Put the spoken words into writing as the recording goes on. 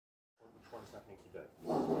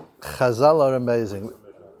Chazal are amazing.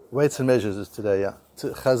 Weights and measures is today, yeah.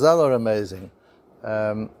 Chazal are amazing.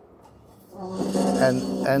 And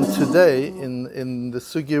today, in the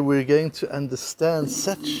sugya, we're going to understand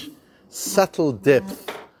such subtle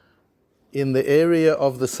depth in the area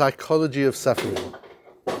of the psychology of suffering,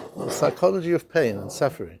 the psychology of pain and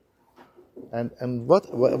suffering. And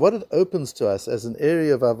what it opens to us as an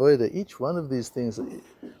area of avodah, each one of these things,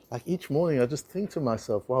 like each morning I just think to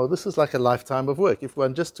myself, wow, this is like a lifetime of work. If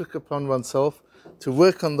one just took upon oneself to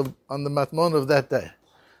work on the matmon of that day,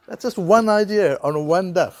 that's just one idea on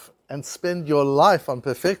one daf, and spend your life on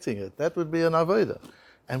perfecting it, that would be an avodah.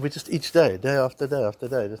 And we just each day after day after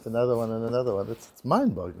day, just another one and another one. It's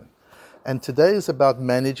mind-boggling. And today is about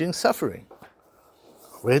managing suffering.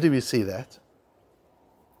 Where do we see that?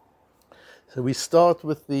 So we start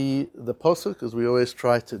with the posuk, as we always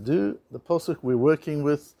try to do. The posuk we're working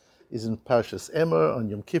with is in Parshas Emor on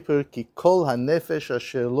Yom Kippur. Ki kol hanefesh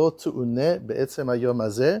asher lo tu'uneh be'etzem hayom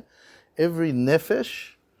hazeh. Every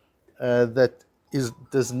nefesh that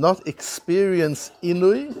does not experience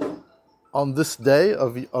inui on this day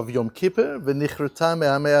of Yom Kippur, v'nichruta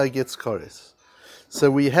me'ameh gets kores. So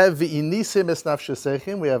we have v'inise mes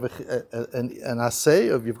nafshesechem. We have an assay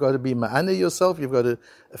of you've got to be ma'ane yourself, you've got to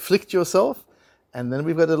afflict yourself, and then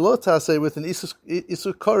we've got a lot assay with an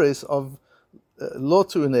isur kores of lo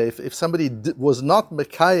tu'uneh. If somebody was not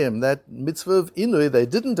mekayim that mitzvah of inui, they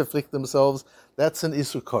didn't afflict themselves, that's an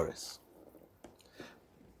isur kores.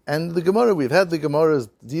 And the Gemara, we've had the Gemara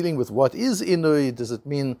dealing with what is inui. Does it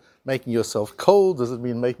mean making yourself cold? Does it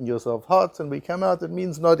mean making yourself hot? And we come out, it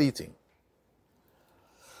means not eating.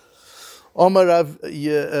 Omar Rav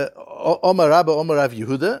Yehuda,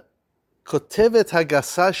 Kotevet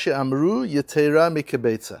Hagasa she'amru yetera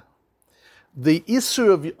mikebetza. The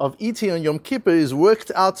issue of eating on Yom Kippur is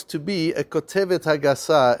worked out to be a Kotevet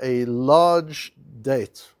Hagasa, a large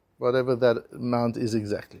date, whatever that amount is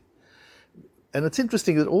exactly. And it's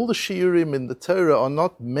interesting that all the shiurim in the Torah are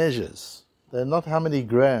not measures. They're not how many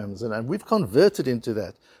grams. And we've converted into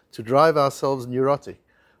that to drive ourselves neurotic.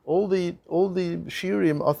 All the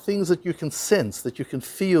shiurim are things that you can sense, that you can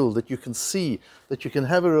feel, that you can see, that you can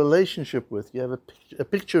have a relationship with. You have a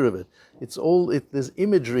picture of it. There's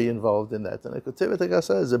imagery involved in that. And a Kotevet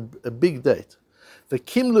Hagasa is a big date. The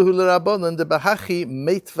Kimluhu l'Rabbanan de Bahachi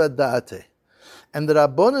Meitva Da'ate. And the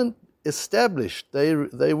Rabbanan established,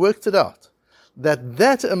 they worked it out,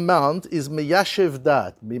 that amount is meyashev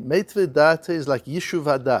dat. Meitve dat is like yishuv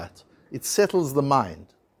hadat. It settles the mind.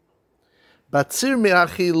 Batzir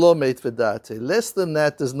me'achi lo meitve dat. Less than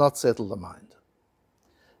that does not settle the mind.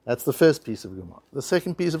 That's the first piece of Gemara. The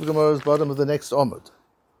second piece of Gemara is bottom of the next Omud,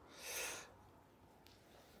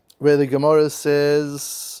 where the Gemara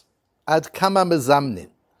says, Ad kama mezamnin.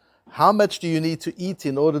 How much do you need to eat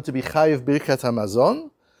in order to be chayiv birkat hamazon?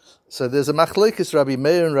 So there's a machlokes Rabbi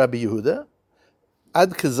Meir and Rabbi Yehuda.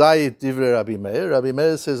 Ad kazayit divrei Rabbi Meir. Rabbi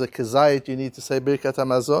Meir says a kazayit you need to say birkat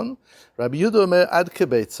hamazon. Rabbi Yehuda omer ad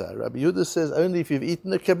kebetza. Rabbi Yehuda says only if you've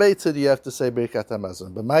eaten a kebetza do you have to say birkat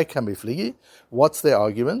hamazon. But my kamifligi, what's their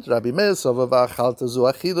argument? Rabbi Meir sova v'achalta zu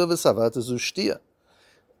achila v'savata zu shtia.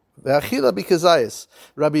 V'achila b'kazayis.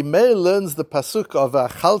 Rabbi Meir learns the pasuk of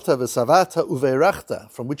v'achalta v'savata uveirachta,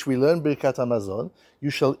 from which we learn birkat hamazon. You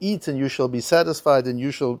shall eat and you shall be satisfied and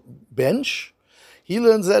you shall bench. He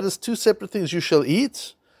learns that as two separate things. You shall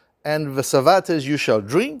eat, and v'savata is you shall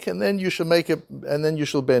drink, and then you shall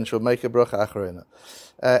bench or make a bracha acharena.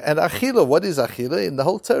 And achila, what is achila? In the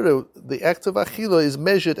whole Torah, the act of achila is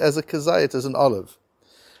measured as a kazayit, as an olive.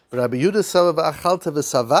 Rabbi Yehuda says v'achalta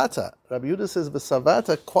v'savata. Rabbi Yehuda says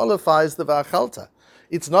v'savata qualifies the v'achalta.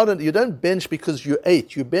 It's not you don't bench because you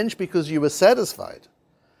ate. You bench because you were satisfied.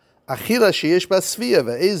 Achila sheyesh basviya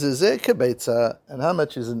ve'ezeh kebetza. And how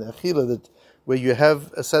much is in the achila that where you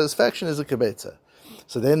have a satisfaction is a kebetza.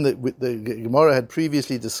 So then the Gemara had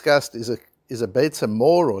previously discussed is a betza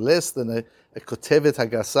more or less than a kotevet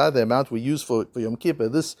hagasa, the amount we use for Yom Kippur.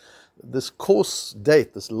 This coarse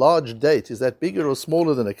date, this large date, is that bigger or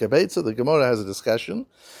smaller than a kebetza? The Gemara has a discussion.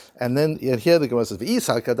 And then here the Gemara says,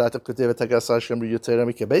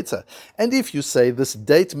 and if you say this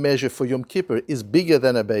date measure for Yom Kippur is bigger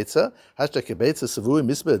than a betza,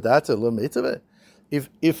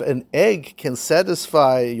 if an egg can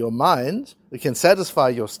satisfy your mind, it can satisfy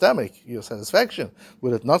your stomach, your satisfaction,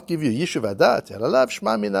 will it not give you yishuv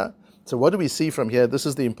adat? So what do we see from here? This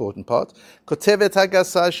is the important part. Kotevet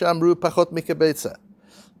hagasa shamru pachot mikebetza.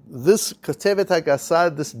 This kotevet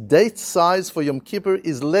hagasa, this date size for Yom Kippur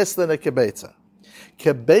is less than a kebetza.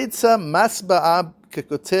 Kebetza masba'ab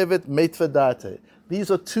kekotevet meitva date. These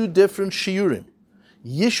are two different shiurim.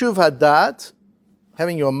 Yishuv hadat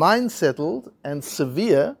having your mind settled, and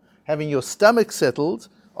severe, having your stomach settled,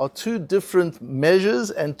 are two different measures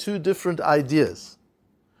and two different ideas.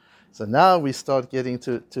 So now we start getting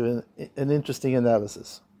to an interesting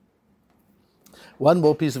analysis. One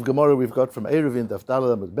more piece of Gemara we've got from Eruvin Daf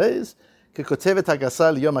Daled Amud Beis. Kekotevet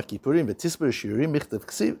Hagasal Yom HaKippurim v'Tisper Shiurim Michtav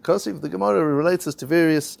Kosiv. The Gemara relates us to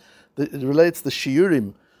various. It relates the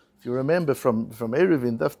Shiurim. If you remember from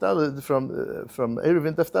Eruvin Daf Daled, from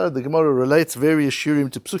Eruvin Daf Daled, the Gemara relates various Shiurim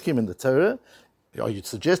to Psukim in the Torah. Are you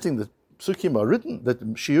suggesting that Psukim are written, that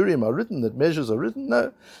Shiurim are written, that measures are written?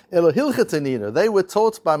 No. Elo Hilchatanina. They were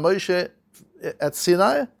taught by Moshe at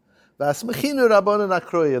Sinai. And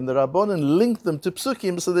the Rabbanan linked them to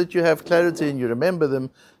Psukim so that you have clarity and you remember them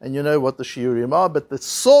and you know what the Shiurim are. But the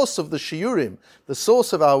source of the Shiurim, the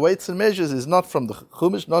source of our weights and measures, is not from the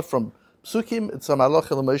Chumash, not from Psukim, it's from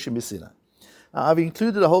Halacha L'Moshe Misina. Now, I've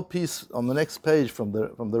included a whole piece on the next page from the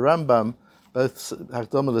Rambam, both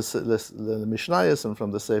Hakdama L'Mishnayos and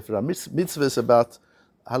from the Sefer HaMitzvahs about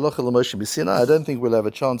Halacha L'Moshe Misina. I don't think we'll have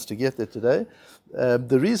a chance to get there today.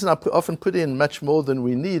 The reason I often put in much more than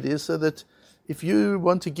we need is so that if you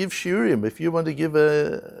want to give shiurim, if you want to give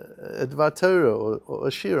a Dvar Torah or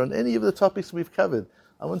a shir on any of the topics we've covered,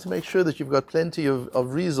 I want to make sure that you've got plenty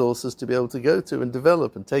of resources to be able to go to and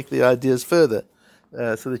develop and take the ideas further,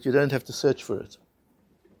 so that you don't have to search for it.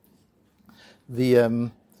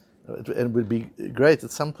 And it would be great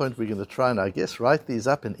at some point we're going to try and, I guess, write these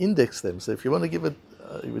up and index them. So if you want to give it,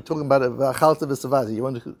 you were talking about a v'achalta v'savati, you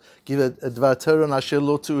want to give a Dvar Torah on Asher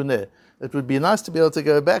Lo Tu'uneh. It would be nice to be able to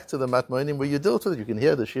go back to the Matmonim where you dealt with it. You can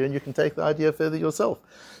hear the shir and you can take the idea further yourself.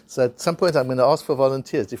 So at some point I'm going to ask for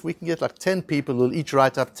volunteers. If we can get like 10 people who'll each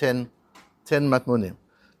write up 10 Matmonim.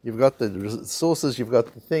 You've got the sources, you've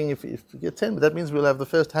got the thing. If you get 10, that means we'll have the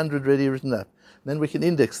first 100 ready written up. Then we can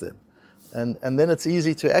index them. And then it's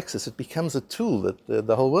easy to access. It becomes a tool that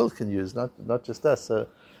the whole world can use, not just us. So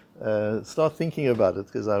start thinking about it,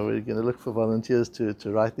 because we're going to look for volunteers to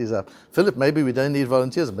write these up. Philip, maybe we don't need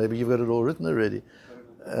volunteers. Maybe you've got it all written already.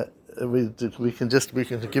 We can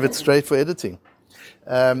give it straight for editing.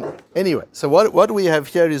 Anyway, so what we have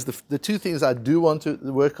here is the two things I do want to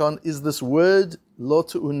work on is this word lo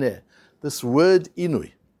tu'uneh, this word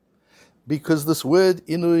inui, because this word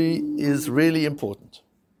inui is really important.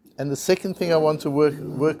 And the second thing I want to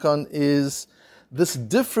work on is this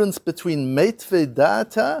difference between meitve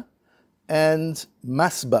data and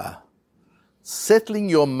masba, settling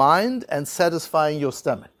your mind and satisfying your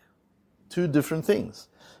stomach. Two different things.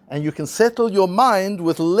 And you can settle your mind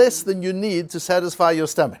with less than you need to satisfy your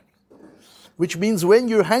stomach. Which means when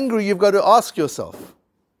you're hungry, you've got to ask yourself,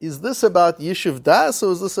 is this about yishuv das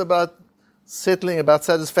or is this about settling, about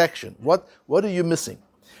satisfaction? What are you missing?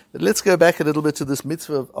 But let's go back a little bit to this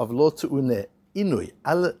mitzvah of lo tu'uneh, inui,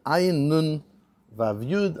 ayin nun vav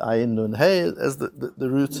yud, ayin nun hey, as the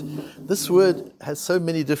root. This word has so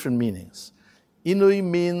many different meanings. Inui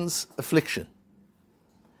means affliction.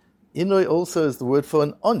 Inui also is the word for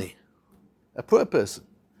an oni, a poor person.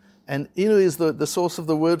 And inui is the source of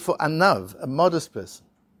the word for anav, a modest person.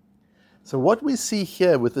 So what we see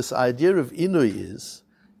here with this idea of inui is,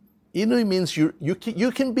 inui means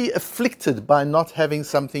you can be afflicted by not having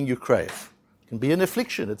something you crave. It can be an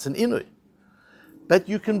affliction, it's an inui. But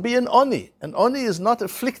you can be an oni. An oni is not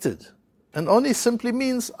afflicted. An oni simply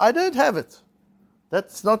means, I don't have it.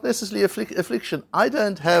 That's not necessarily affliction. I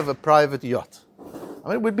don't have a private yacht. I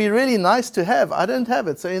mean, it would be really nice to have. I don't have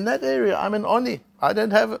it. So in that area, I'm an oni. I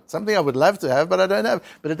don't have it. Something I would love to have, but I don't have it.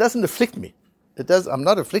 But it doesn't afflict me. I'm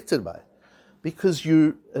not afflicted by it. Because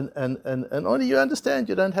an oni, you understand,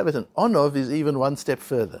 you don't have it. An onov is even one step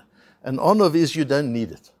further. An onov is you don't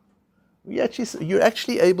need it. You're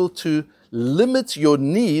actually able to limit your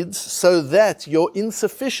needs so that your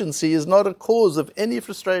insufficiency is not a cause of any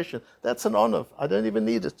frustration. That's an onov. I don't even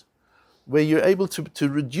need it. Where you're able to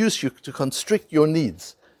reduce, to constrict your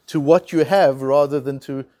needs to what you have rather than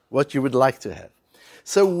to what you would like to have.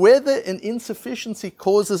 So whether an insufficiency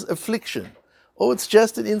causes affliction, or it's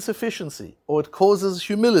just an insufficiency, or it causes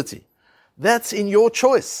humility, that's in your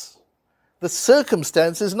choice. The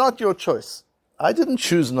circumstance is not your choice. I didn't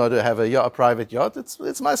choose not to have a private yacht.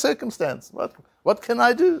 It's my circumstance. What can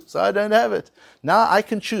I do? So I don't have it. Now I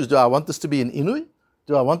can choose. Do I want this to be an inui?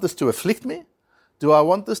 Do I want this to afflict me? Do I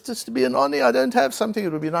want this just to be an oni? I don't have something.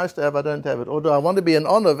 It would be nice to have. I don't have it. Or do I want to be an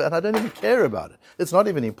onov and I don't even care about it? It's not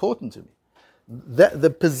even important to me.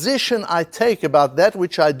 The position I take about that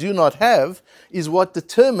which I do not have is what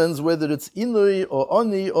determines whether it's inui or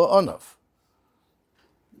oni or onov.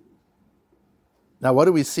 Now, what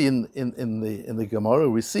do we see in the Gemara?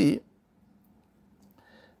 We see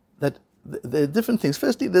that there are different things.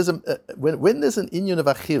 Firstly, when there's an inyan of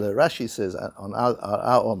achila, Rashi says on our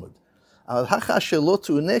Omud,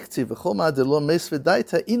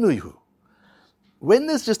 when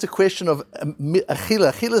there's just a question of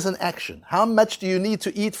achila is an action. How much do you need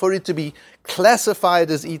to eat for it to be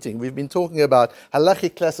classified as eating? We've been talking about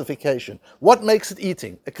halachic classification. What makes it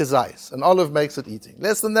eating? A kazayis. An olive makes it eating.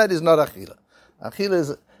 Less than that is not achila. Achila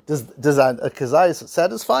is... Does a kazayis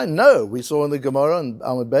satisfy? No. We saw in the Gemara and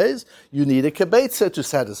Amud Beis, you need a kibetza to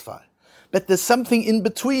satisfy. But there's something in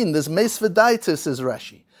between. There's meisvadaita, says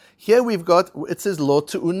Rashi. Here we've got, it says lo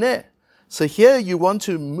tu'uneh. So here you want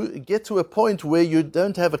to get to a point where you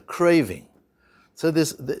don't have a craving. So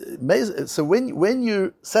when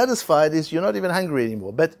you're satisfied, is you're not even hungry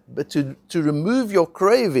anymore. But to remove your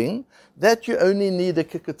craving, that you only need a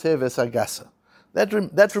kikuteves agasa.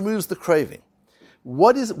 That removes the craving.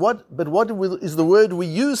 What is the word we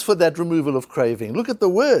use for that removal of craving? Look at the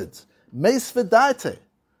words. Meisvedate.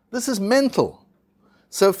 This is mental.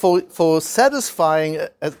 So for satisfying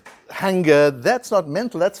a hunger, that's not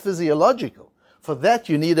mental, that's physiological. For that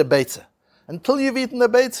you need a beta. Until you've eaten a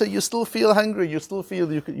beta, you still feel hungry, you still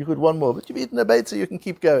feel you could want more. But you've eaten a beta, you can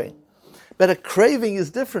keep going. But a craving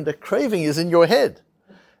is different. A craving is in your head.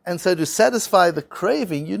 And so to satisfy the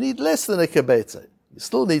craving, you need less than a kibetza. You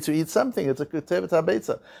still need to eat something. It's a kutevet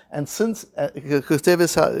habetza, and since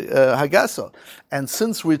kutevet hagaso, and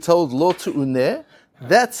since we're told lo tu'uneh,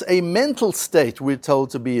 that's a mental state. We're told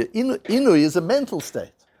to be inui is a mental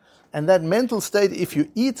state, and that mental state, if you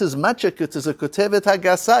eat as much as a kutevet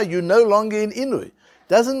hagasa, you're no longer in inui.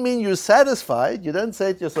 Doesn't mean you're satisfied. You don't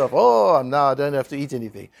say to yourself, "Oh, I don't have to eat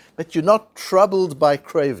anything," but you're not troubled by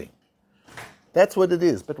craving. That's what it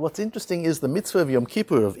is. But what's interesting is the mitzvah of Yom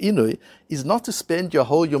Kippur, of Inui, is not to spend your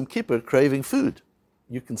whole Yom Kippur craving food.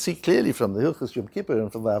 You can see clearly from the Hilchos Yom Kippur and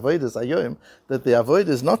from the Avodas Hayom that the Avodah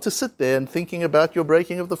is not to sit there and thinking about your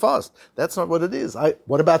breaking of the fast. That's not what it is.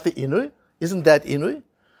 What about the Inui? Isn't that Inui?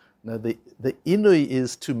 No, the Inui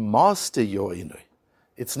is to master your Inui.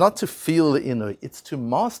 It's not to feel the Inui. It's to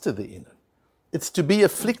master the Inui. It's to be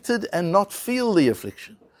afflicted and not feel the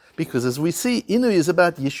affliction. Because as we see, Inui is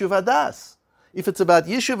about Yishuv Hadas. If it's about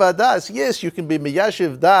Yishuv Hadas, yes, you can be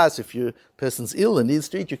Miyashiv Das. If your person's ill and needs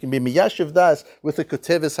to eat, you can be Miyashiv Das with a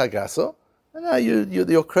Kutevis Hagaso. And now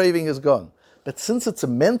your craving is gone. But since it's a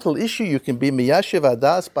mental issue, you can be Miyashiv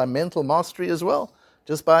Hadas by mental mastery as well.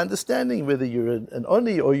 Just by understanding whether you're an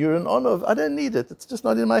Oni or you're an Onov. I don't need it. It's just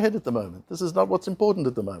not in my head at the moment. This is not what's important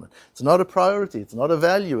at the moment. It's not a priority. It's not a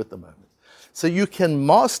value at the moment. So you can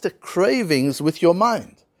master cravings with your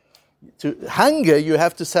mind. To hunger, you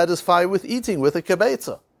have to satisfy with eating, with a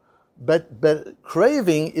kibetza. But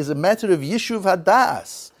craving is a matter of Yishuv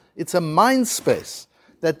Hadas. It's a mind space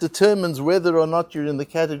that determines whether or not you're in the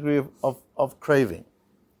category of craving.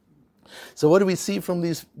 So what do we see from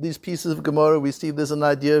these pieces of Gemara? We see there's an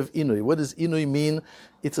idea of Inui. What does Inui mean?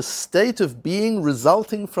 It's a state of being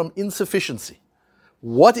resulting from insufficiency.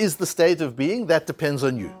 What is the state of being? That depends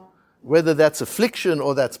on you. Whether that's affliction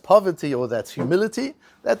or that's poverty or that's humility,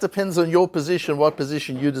 that depends on your position, what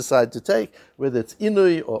position you decide to take, whether it's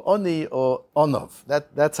Inui or Oni or Onov.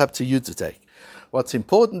 That's up to you to take. What's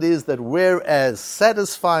important is that whereas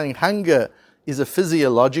satisfying hunger is a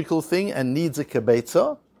physiological thing and needs a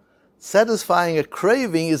kibetza, satisfying a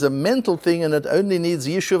craving is a mental thing and it only needs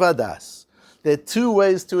Yishuv Hadas. There are two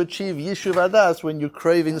ways to achieve Yishuv Hadas when you're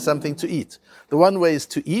craving something to eat. The one way is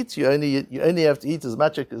to eat. You only have to eat as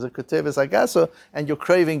much as a Kuteves Hagaso, and your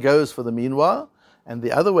craving goes for the meanwhile. And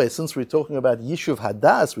the other way, since we're talking about Yishuv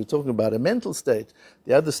Hadas, we're talking about a mental state.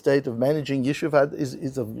 The other state of managing Yishuv Hadas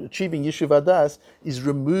is of achieving Yishuv Hadas is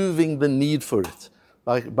removing the need for it.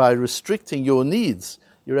 By restricting your needs,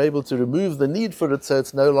 you're able to remove the need for it, so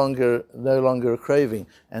it's no longer a craving.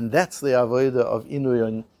 And that's the avodah of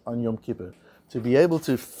Inui on Yom Kippur. To be able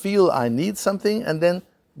to feel I need something and then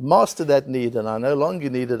master that need, and I no longer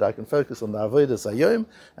need it, I can focus on the avodas hayom,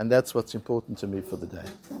 and that's what's important to me for the day.